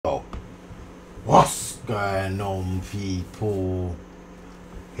What's going on, people?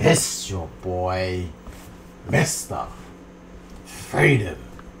 It's your boy, Mr. Freedom.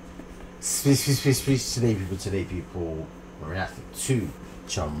 Speech today, people. We're reacting to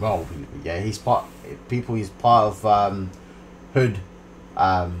JAMAL, people. Yeah, he's part of Hood.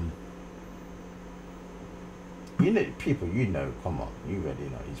 You know, people. You know, come on, you already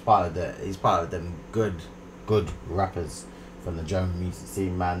know. He's part of them good rappers from the German music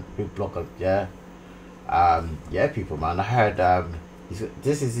scene, man. HOODBLAQ, yeah. Yeah, people, man. I heard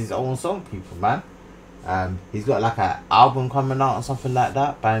this is his own song, people, man. He's got like an album coming out or something like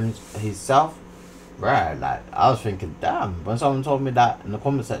that by himself. Right, like I was thinking, damn, when someone told me that in the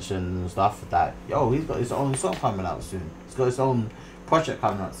comment section and stuff, that yo, he's got his own song coming out soon. He's got his own project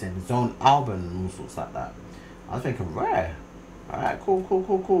coming out soon, his own album and all sorts like that. I was thinking, rare. Alright, cool.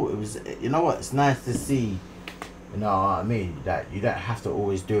 It was, you know what, it's nice to see, you know what I mean, that you don't have to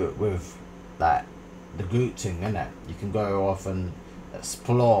always do it with like the group thing, innit? You can go off and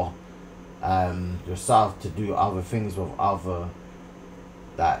explore yourself to do other things with other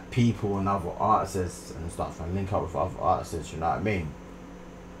like people and other artists and stuff, and link up with other artists, you know what I mean?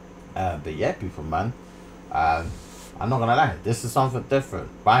 But yeah, people, man, I'm not gonna lie, this is something different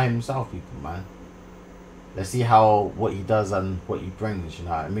by himself, people, man. Let's see what he does and what he brings, you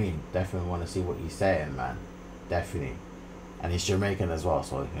know what I mean? Definitely want to see what he's saying, man. Definitely. And he's Jamaican as well,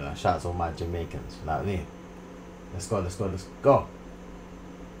 so you know, shout out to all my Jamaicans, you know what I mean? Let's go.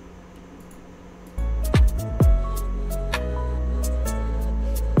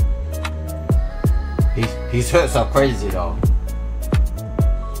 He's hurt so crazy though.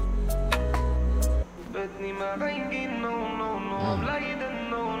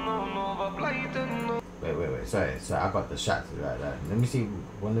 Wait, sorry, I got distracted right there. Let me see,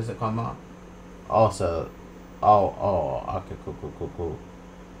 when does it come out? Also, okay, cool.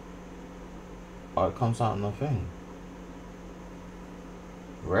 Oh, it comes out on the thing.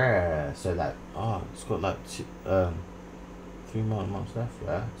 Rare. So like, it's got like 3 more months left,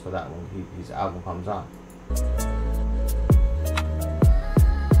 yeah. So that one, his album comes out.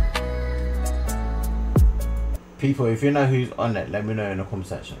 People, if you know who's on it, let me know in the comment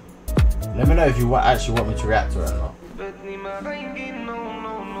section. Let me know if you actually want me to react to it or not.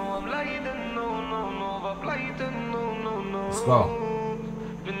 Let's go.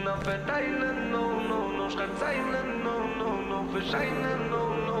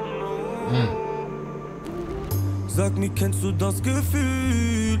 Sag mir, kennst du das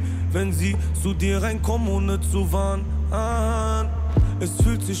Gefühl, wenn sie zu dir reinkommen, ohne zu warnen? Es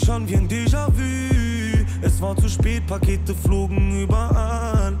fühlt sich an wie ein Déjà-vu. Es war zu spät, Pakete flogen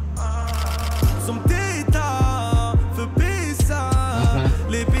überall. Zum Täter, für besser,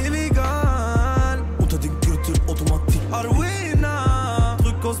 leb illegal. Unter den Gürtel, Automatik, REIN,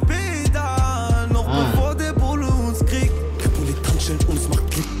 drück aufs Pedal. Noch bevor der Bulle uns kriegt, Kripo die Tankstellen, uns macht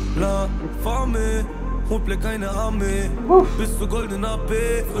Klick. La Fame, HOODBLAQ eine Armee, bis zur goldenen AP,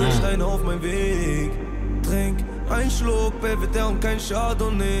 Ölsteine auf mein Weg. Trink ein Schluck, Belvedere und kein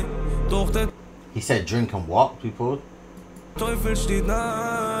Chardonnay. Doch der He said drink and what, people? Teufel steht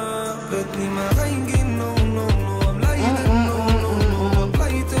nah, wird nie mehr reingehen, no, am Leiden, no, am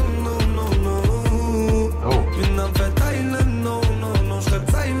Pleiten, no. Bin am Verteilen, no, schreib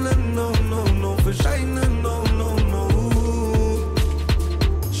Zeilen, no, für Scheine, no.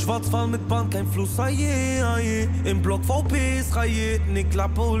 Schwarzfahren mit Band, kein Fluss, aye. Im Block VPs, Reihe, Nickler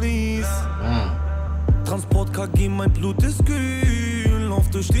Police. Transport KG, mein Blut ist kühl, lauf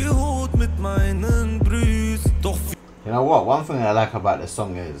durch die Haut mit meinen Brüs. Doch you know what? One thing I like about this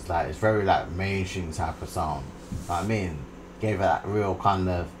song is like it's very like mainstream type of sound. You know what I mean? Gave it that real kind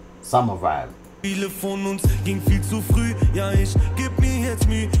of summer vibe. Viele von uns ging viel zu früh. Ja, ich geb mir jetzt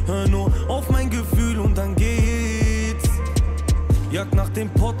Mühe, hör nur auf mein Gefühl und dann geht's. Jagd nach dem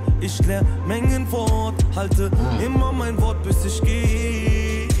Pott, ich klär Mengen fort. Halte immer mein Wort, bis ich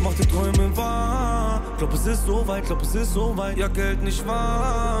geh. Mach die Träume wahr. Glaub es ist so weit, ja Geld nicht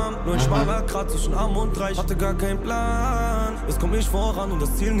warm. Nur ein schmaler Grat zwischen Arm und Reich. Hatte gar keinen Plan. Es kommt nicht voran und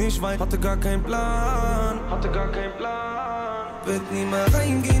das Ziel nicht weit. Hatte gar keinen Plan. Wird nie mehr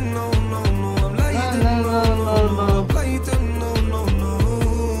reingehen, no, am Leiden, no, am Pleiten, no.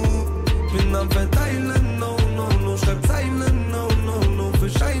 Bin am Verteilen, no, schreib Zeilen, no, für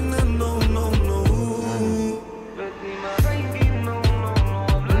Scheine, no. Wird nie mehr reingehen, no,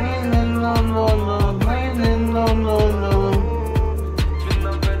 am Leiden, no.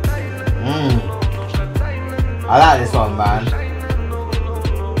 I like this one, man.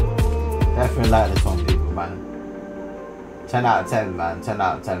 Definitely like this one, people, man. 10 out of 10, man. 10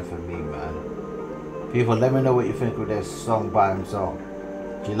 out of 10 for me, man. People, let me know what you think of this song by himself.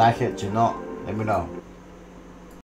 Do you like it? Do you not? Let me know.